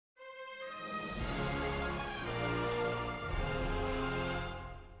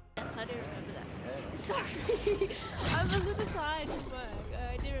sorry. I was on the side of work.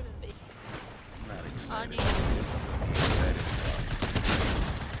 I do remember. I'm not excited. Oh, I'm excited for,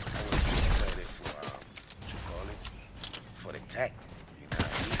 I was excited for, what you call it? For the tech. You know,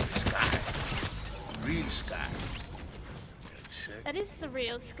 the sky. Real sky. Shit. that is the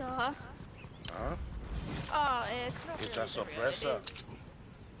real scar. Huh? Oh, it's not It's really a the real. It suppressor. is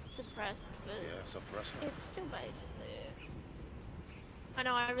suppressed, but Yeah, suppressor. it's still basically. I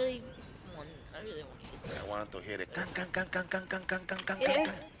know. I really want to use Yeah, it. I wanted to hear it. Kang, kang, kang, kang, kang, kang, kang, kang, kang, Yeah.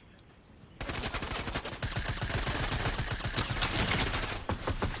 kang.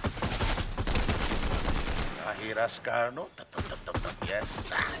 I hear that scar, no? Tup, tup, tup, tup, tup. Yes,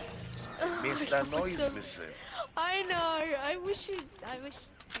 sir. Miss that noise, listen. I know. I wish they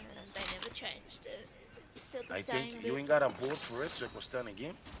never changed it. It's still the I same. think you ain't got a board for it, so it will stand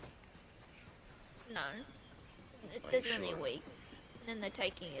again. No. Are you There's only a sure? week. And then they're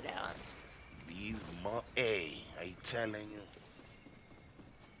taking it out. These hey, I telling you.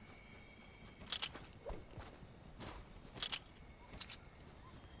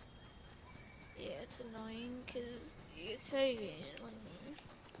 Yeah, it's annoying because it's so.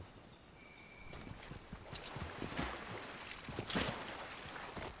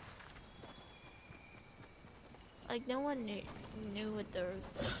 Like no one knew what the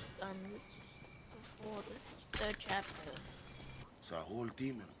guns before the third chapter. It's a whole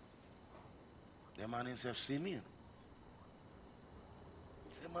team, you know. Them man himself see me, you know.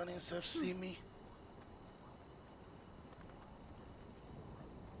 Them man himself see me.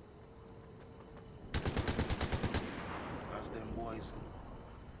 That's them boys. You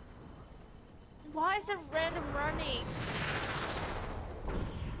know. Why is it random running?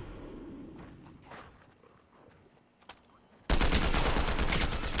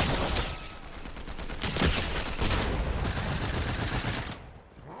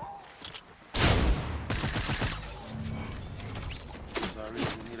 Sorry,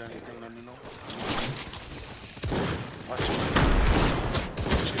 if you need anything, let me know. Watch it.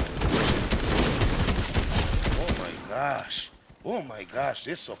 Watch it. Oh my gosh. Oh my gosh,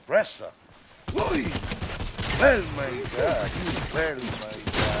 this suppressor. Oi! Well, my God. Well, my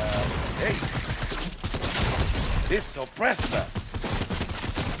God. Hey. This suppressor.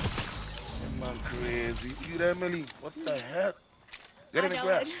 That man crazy. You there, Emily? What the hell? Get in the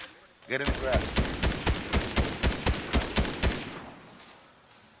grass. Get in the grass.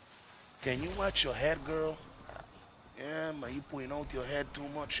 Can you watch your head, girl? Yeah, man, you putting out your head too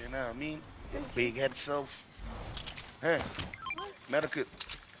much, you know what I mean? Your big head self. Hey, medical.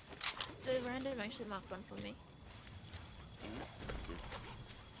 The random actually marked one for me.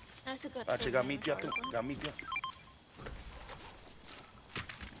 I also got Pache, gamit tu. Gamit ya.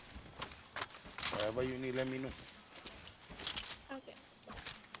 Whatever you need, let me know. Okay.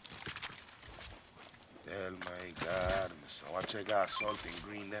 Hell, my God. Mister. Watch I got salt and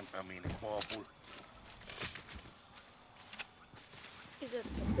green, them. I mean, purple. Is it?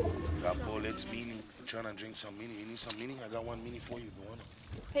 Got bullets, mini. I'm trying to drink some mini. You need some mini? I got one mini for you. You want it?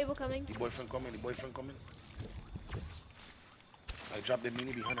 People coming? The boyfriend coming. The boyfriend coming. I dropped the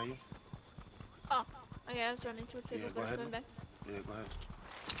mini behind you. Oh, okay. I was running towards people. Yeah, go ahead. Going back. Yeah, go ahead.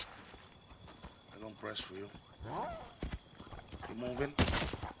 I'm gonna press for you. Keep moving.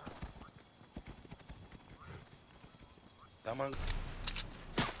 That man.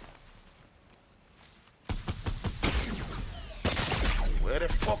 Where the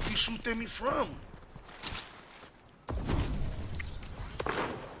fuck you shooting me from?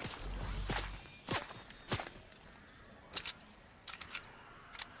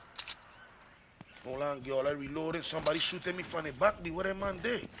 Hold on, girl. I reloaded. Somebody shooting me from the back. What that man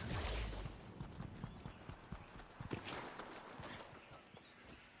did?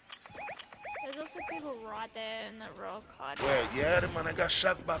 There's also people right there in that rock hiding. Well, yeah, the man I got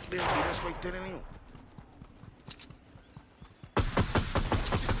shot back there. That's what I'm telling you.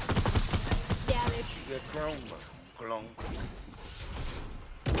 Damage. You get crown, man. Clong.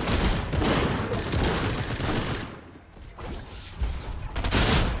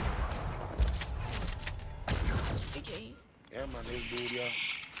 GG. Yeah, man, this dude, yeah.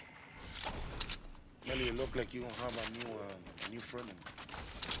 Melly, it look like you don't have a new friend.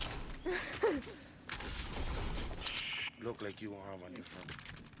 Look like you don't have a new friend.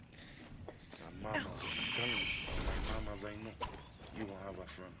 My mama, I'm telling you, my mamas, I know you don't have a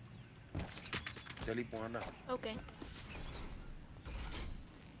friend. Tell you one now. Okay.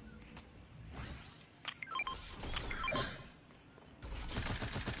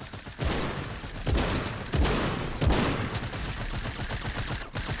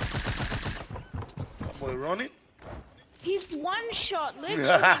 That boy running. He's one shot, literally.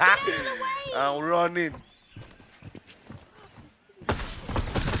 Get out of the way. I'm running.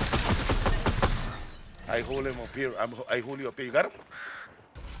 I hold him up here. I hold you up here. You got him?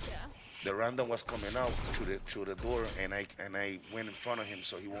 Yeah. The random was coming out through the door, and I went in front of him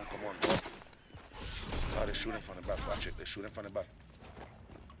so he won't come on. Oh, they're shooting from the back. Watch it. They're shooting from the back.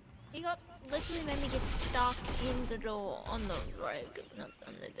 He got literally made me get stuck in the door on the road, not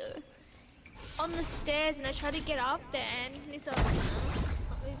on the door. On the stairs, and I tried to get up there, and he's like, no,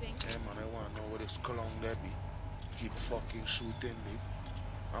 not moving. Hey man, I wanna know where this clown there be. Keep fucking shooting me.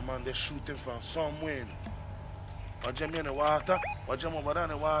 I'm on there shooting from somewhere. Watch him in the water. Watch him over there in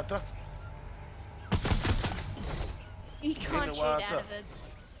the water. You can't shoot out of it.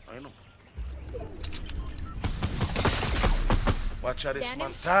 I know. Watch how this Danny?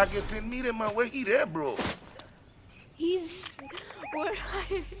 man targeting me, the man. Where he there, bro? He's... Where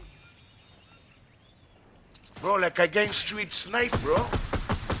I... Bro, like I getting street snipe, bro.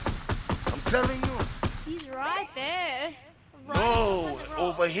 I'm telling you. He's right there. Right No, on the rock.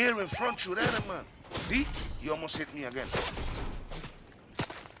 over here in front you there, man. See? You almost hit me again.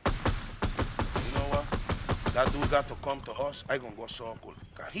 You know what? That dude got to come to us. I gonna go circle.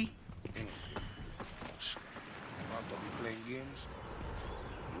 Cause he want to be playing games.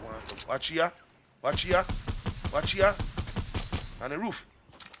 You want to watch here? Watch here? Watch here? On the roof.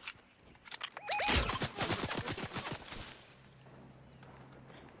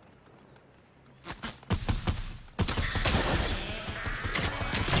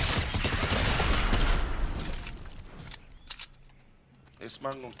 This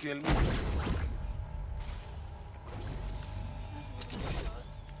man gonna kill me.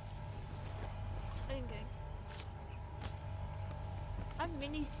 I'm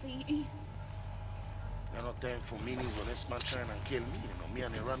minis for you. There's no time for minis when this man trying to kill me. You know, me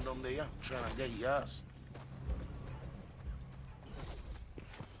and the random there, trying to get your ass.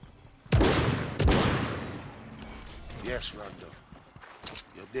 Yes, random.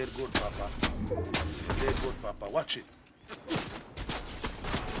 You did good, Papa. You did good, Papa. Watch it.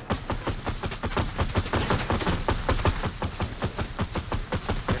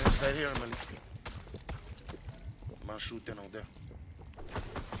 Get inside here, Emily. Man shooting out there.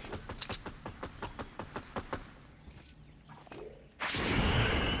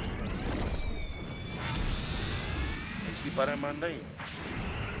 You see para man there?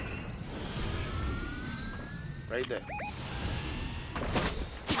 Right there.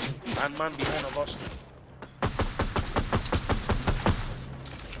 And man behind of us.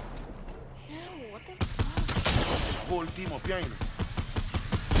 Ew, what the fuck? Whole team up behind him.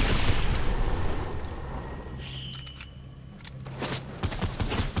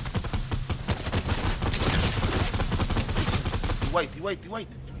 He white.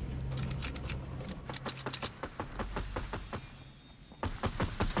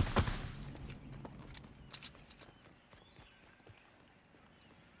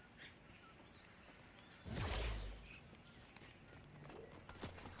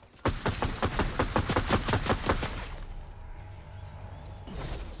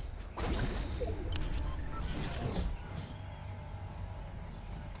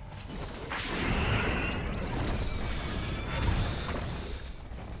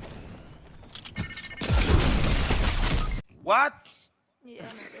 What? Yeah, no,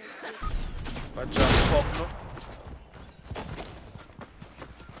 But just fuck no.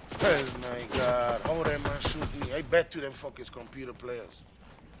 Oh my god, how that man shoot me? I bet you them fuck is computer players.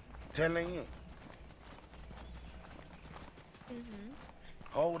 Telling you.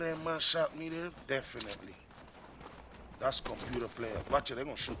 How that man shot me there? Definitely. That's computer players. Watch it, they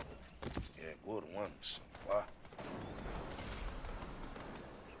gonna shoot. Yeah, good ones. Wow.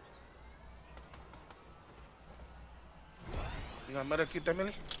 You got another kit,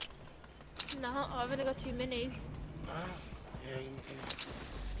 Emily? No, I've only got 2 minis. Ah, yeah,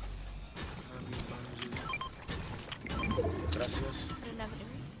 Gracias. I don't have any.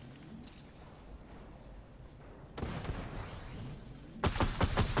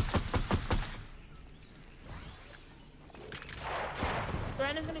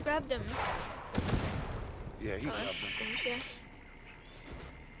 Brandon's gonna grab them. Yeah, he Oh, grabbed them. things, yeah.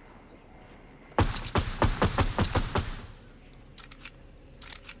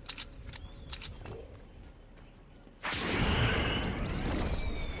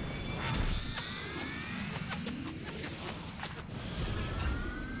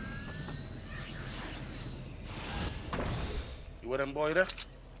 You with them boy there?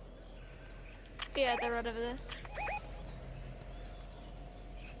 Yeah, they're right over there.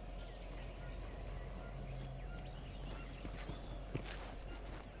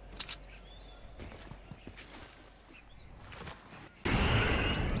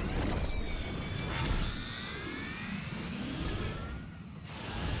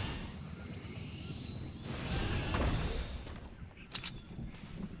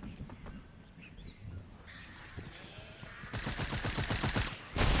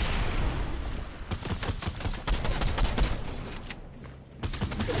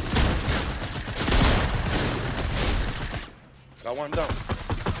 Got one down.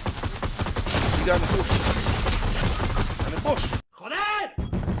 He got in the bush. In the bush.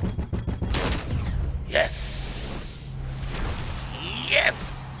 Yes. Yes.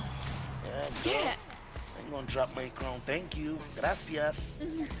 Yeah, girl. Yeah. I'm gonna drop my crown. Thank you. Gracias.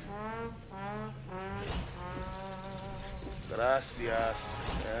 Gracias.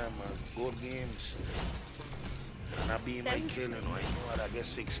 Yeah, man. Good games. And I be my kill, you know. I know how to get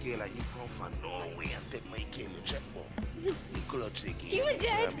 6 kill. Like, you come from Norway and take my kill. You check, boy. You clutch the game. You were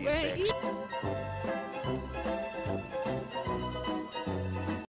dead, Yeah, bro.